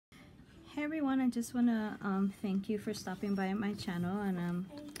Hey everyone, I just want to thank you for stopping by my channel and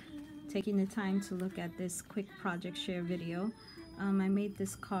taking the time to look at this quick project share video. I made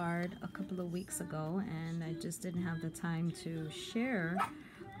this card a couple of weeks ago and I just didn't have the time to share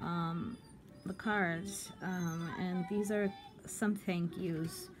the cards, and these are some thank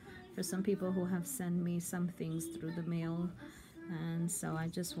yous for some people who have sent me some things through the mail, and so I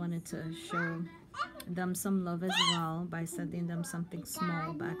just wanted to show them some love as well by sending them something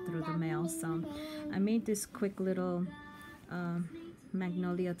small back through the mail. So I made this quick little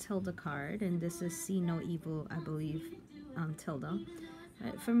Magnolia Tilda card, and this is See No Evil, I believe, Tilda.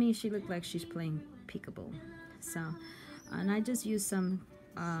 For me, she looked like she's playing peekaboo. So, and I just used some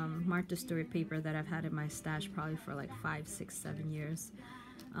Martha Stewart paper that I've had in my stash probably for like 5, 6, 7 years.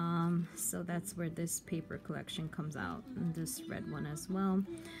 So that's where this paper collection comes out, and this red one as well.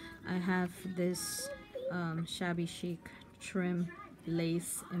 I have this shabby chic trim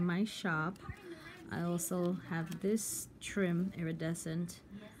lace in my shop. I also have this trim iridescent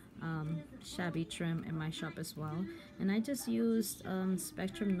shabby trim in my shop as well, and I just used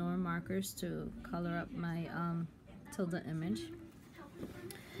Spectrum Norm markers to color up my Tilda image.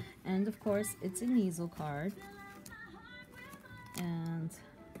 And of course it's an easel card, and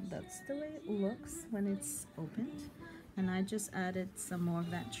that's the way it looks when it's opened. And I just added some more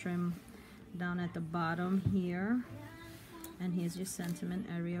of that trim down at the bottom here, and here's your sentiment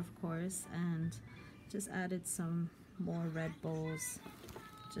area, of course, and just added some more red bowls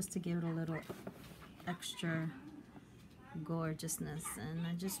just to give it a little extra gorgeousness. And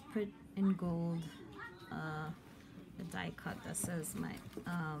I just put in gold the die cut that says my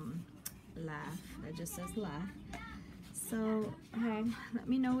laugh, that just says laugh. So let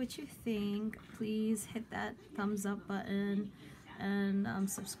me know what you think. Please hit that thumbs up button and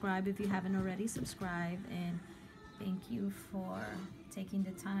subscribe if you haven't already. Subscribe, and thank you for taking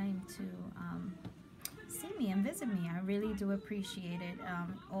the time to see me and visit me. I really do appreciate it.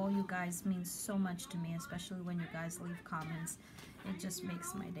 All you guys mean so much to me, especially when you guys leave comments. It just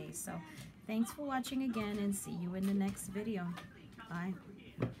makes my day. So thanks for watching again, and see you in the next video. Bye.